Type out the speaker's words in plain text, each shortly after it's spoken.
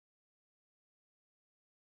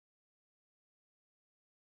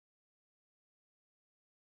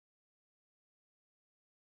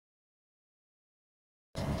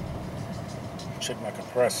Check my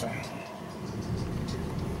compressor.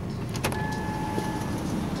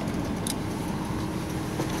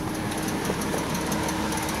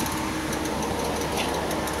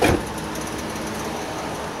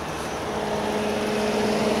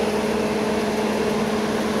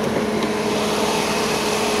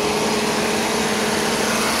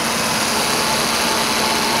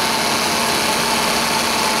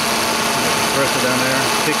 Compressor down there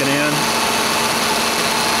kicking in.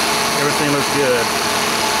 Everything looks good.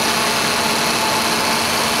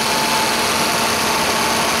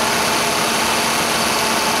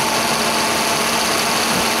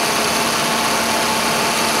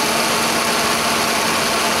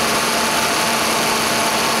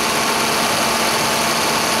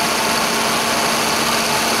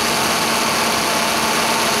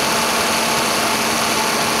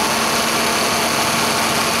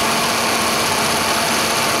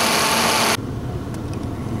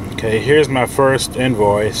 Okay, here's my first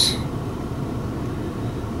invoice.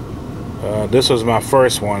 This was my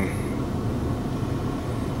first one.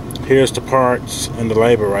 Here's the parts and the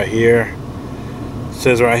labor right here. It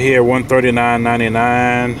says right here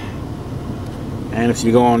 $139.99, and if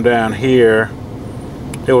you go on down here,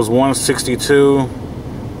 it was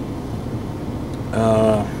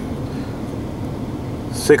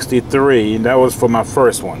 $162.63. That was for my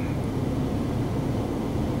first one.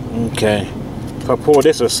 Okay. If I pull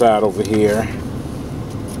this aside over here,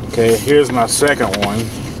 okay, here's my second one,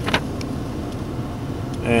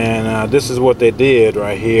 and this is what they did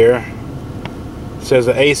right here. It says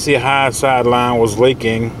the AC high side line was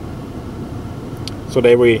leaking, so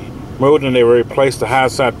they removed and they replaced the high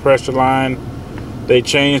side pressure line. They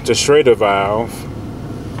changed the schrader valve,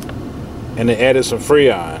 and they added some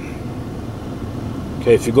freon.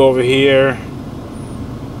 Okay, if you go over here,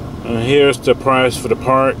 and here's the price for the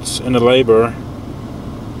parts and the labor.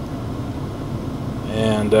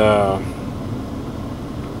 And the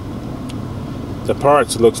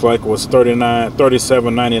parts looks like was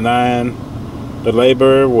 $37.99. The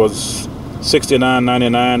labor was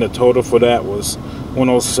 $69.99. The total for that was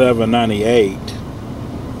 $107.98.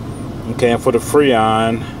 Okay, and for the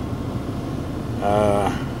freon,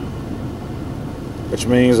 which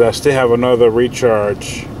means I still have another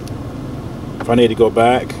recharge if I need to go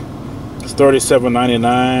back. It's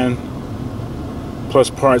 $37.99 plus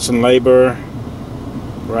parts and labor.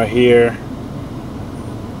 Right here,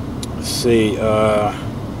 let's see,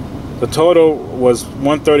 the total was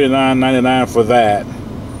 $139.99 for that.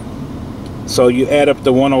 So you add up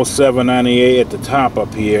the $107.98 at the top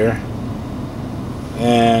up here,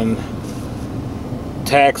 and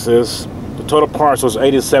taxes. The total parts was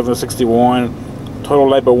 $87.61. Total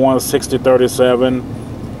labor $160.37.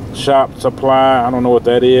 Shop supply, I don't know what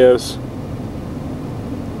that is.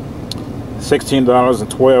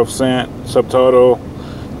 $16.12. Subtotal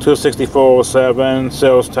 $264.07.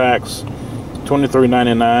 Sales tax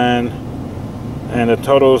 $23.99, and the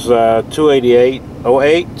total's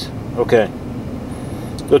 $288.08. Okay,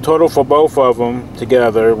 the total for both of them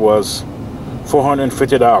together was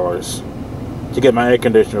 $450 to get my air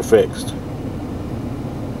conditioner fixed.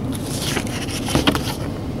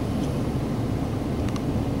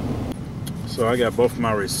 So I got both of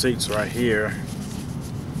my receipts right here,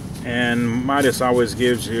 and Midas always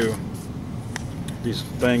gives you these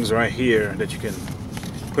things right here that you can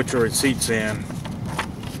put your receipts in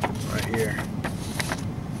right here.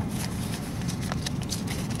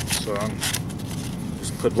 So I'm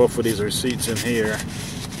just put both of these receipts in here.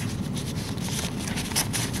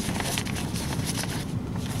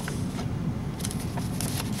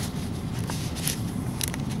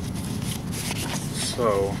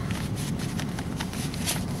 So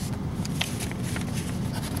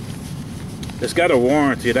it's got a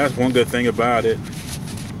warranty. That's one good thing about it.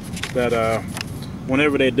 That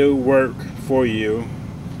whenever they do work for you,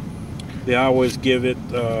 they always give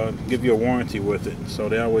you a warranty with it. So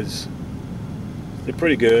they're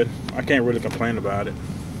pretty good. I can't really complain about it.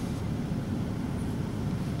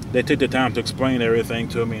 They took the time to explain everything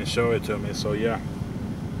to me and show it to me. So yeah,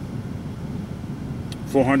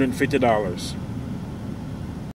 $450.